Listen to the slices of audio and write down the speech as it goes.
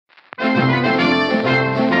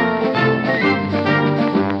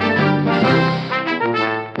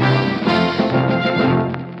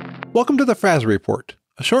Welcome to the Frazley Report,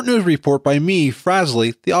 a short news report by me,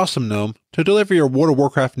 Frazley, the awesome gnome, to deliver your World of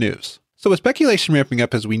Warcraft news. So with speculation ramping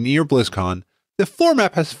up as we near BlizzCon, the floor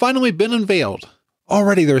map has finally been unveiled.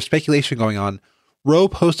 Already there is speculation going on. Roe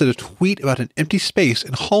posted a tweet about an empty space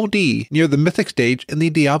in Hall D near the Mythic stage in the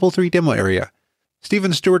Diablo 3 demo area.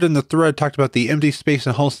 Stephen Stewart in the thread talked about the empty space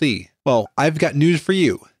in Hall C. Well, I've got news for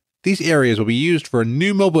you. These areas will be used for a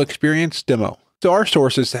new mobile experience demo. So our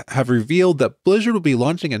sources have revealed that Blizzard will be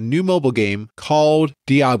launching a new mobile game called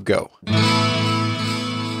DiabGo.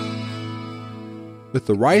 With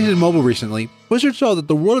the rise in mobile recently, Blizzard saw that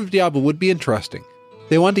the world of Diablo would be interesting.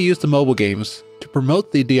 They wanted to use the mobile games to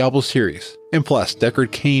promote the Diablo series. And plus,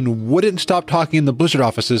 Deckard Cain wouldn't stop talking in the Blizzard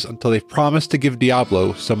offices until they promised to give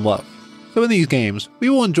Diablo some love. So in these games, we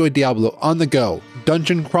will enjoy Diablo on the go,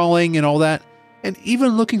 dungeon crawling and all that, and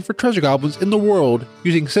even looking for treasure goblins in the world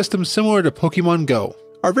using systems similar to Pokemon Go.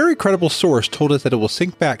 Our very credible source told us that it will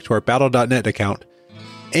sync back to our Battle.net account,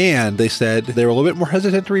 and they said they were a little bit more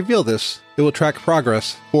hesitant to reveal this. It will track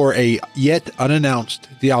progress for a yet unannounced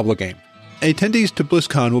Diablo game. Attendees to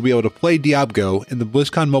BlizzCon will be able to play DiabGo in the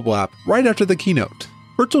BlizzCon mobile app right after the keynote.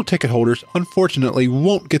 Virtual ticket holders, unfortunately,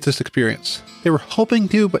 won't get this experience. They were hoping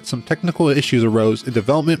to, but some technical issues arose in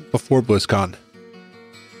development before BlizzCon.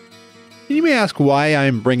 And you may ask why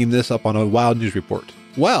I'm bringing this up on a wild news report.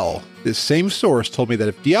 Well, this same source told me that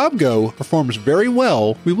if DiabGo performs very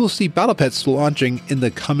well, we will see battle pets launching in the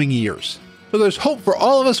coming years. So there's hope for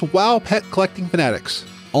all of us WoW pet collecting fanatics.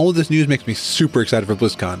 All of this news makes me super excited for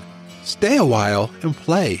BlizzCon. Stay a while and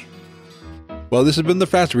play. Well, this has been the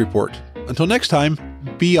Frazley Report. Until next time,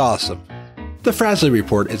 be awesome. The Frazley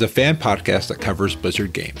Report is a fan podcast that covers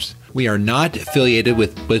Blizzard games. We are not affiliated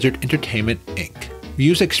with Blizzard Entertainment, Inc.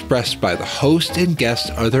 Views expressed by the host and guests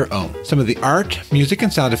are their own. Some of the art, music,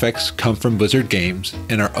 and sound effects come from Blizzard games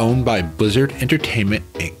and are owned by Blizzard Entertainment,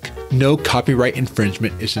 Inc. No copyright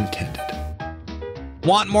infringement is intended.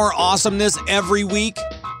 Want more awesomeness every week?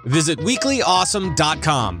 Visit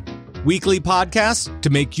weeklyawesome.com. Weekly podcasts to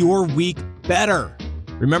make your week better.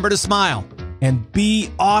 Remember to smile and be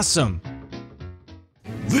awesome.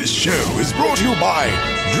 This show is brought to you by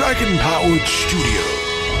Dragon Powered Studio.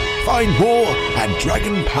 Find more at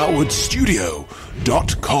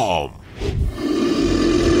dragonpoweredstudio.com.